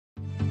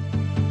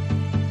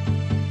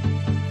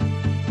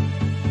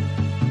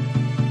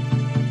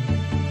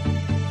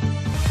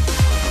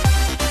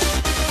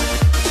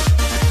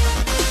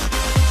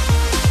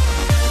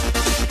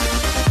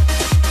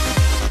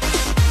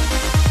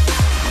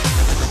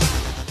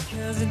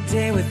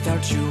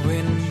without you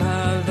in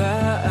my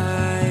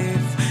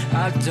life.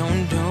 I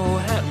don't know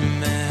how,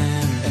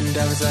 man. And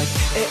I was like,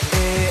 eh,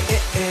 eh,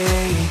 eh,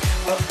 eh.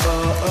 Oh,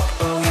 oh, oh,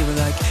 oh. You were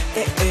like,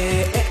 eh,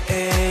 eh, eh,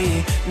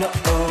 eh. No,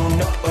 oh,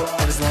 no, oh.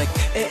 I was like,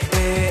 eh,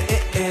 eh,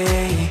 eh,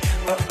 eh.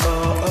 Oh,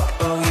 oh, oh,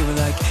 oh. You were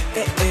like,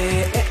 eh,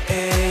 eh, eh,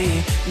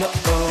 eh. No,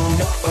 oh,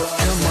 no, oh.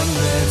 Come on,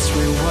 let's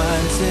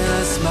rewind till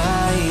I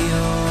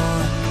smile.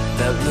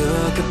 That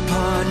look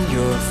upon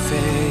your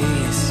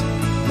face.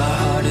 My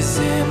heart is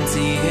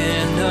empty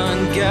and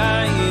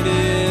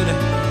unguided.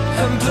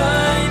 A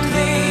blind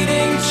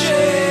leading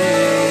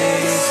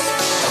chase.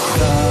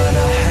 Thought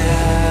I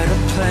had a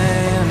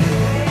plan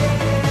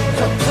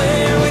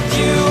with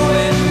you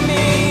and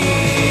me.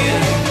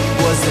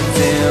 Was the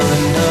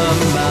villain of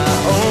my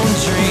own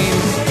dream,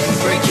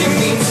 breaking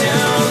me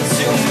down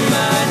to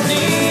my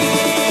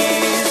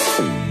knees.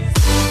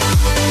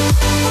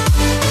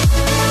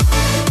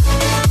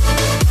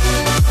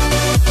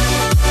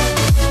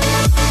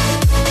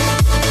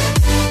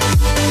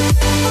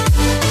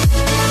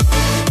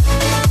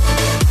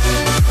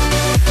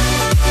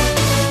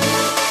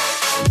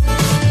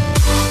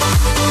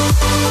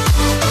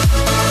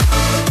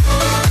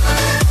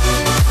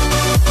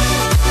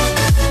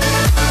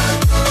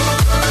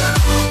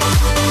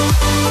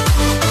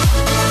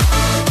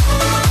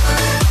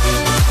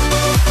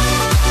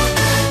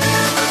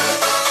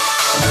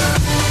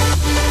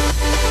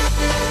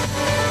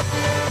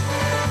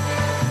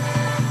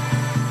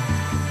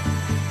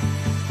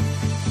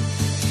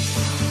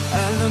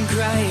 I look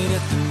right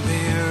at the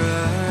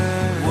mirror,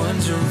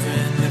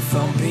 wondering if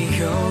I'll be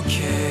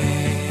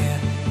okay.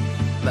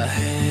 My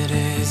head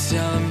is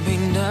telling me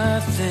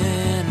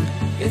nothing,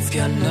 it's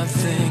got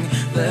nothing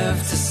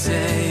left to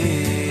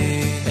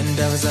say. And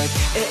I was like,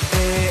 eh,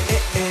 eh,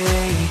 eh,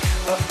 eh.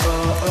 Oh,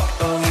 oh, oh,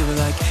 oh. You were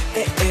like,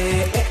 eh,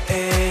 eh, eh,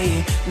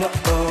 eh. No,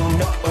 oh,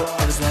 no, oh.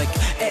 I was like,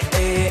 eh,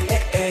 eh,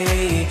 eh,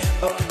 eh.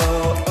 Oh,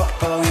 oh, oh,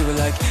 oh. You were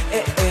like,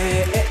 eh,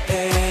 eh, eh,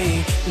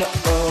 eh. No,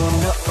 oh,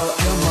 no, oh.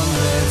 Come on,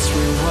 let's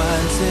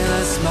rewind till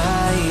I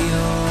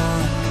smile.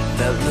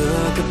 That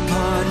look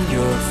upon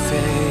your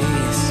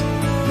face.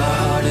 My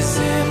heart is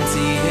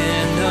empty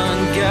and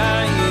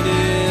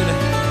unguided.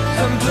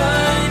 I'm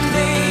blind.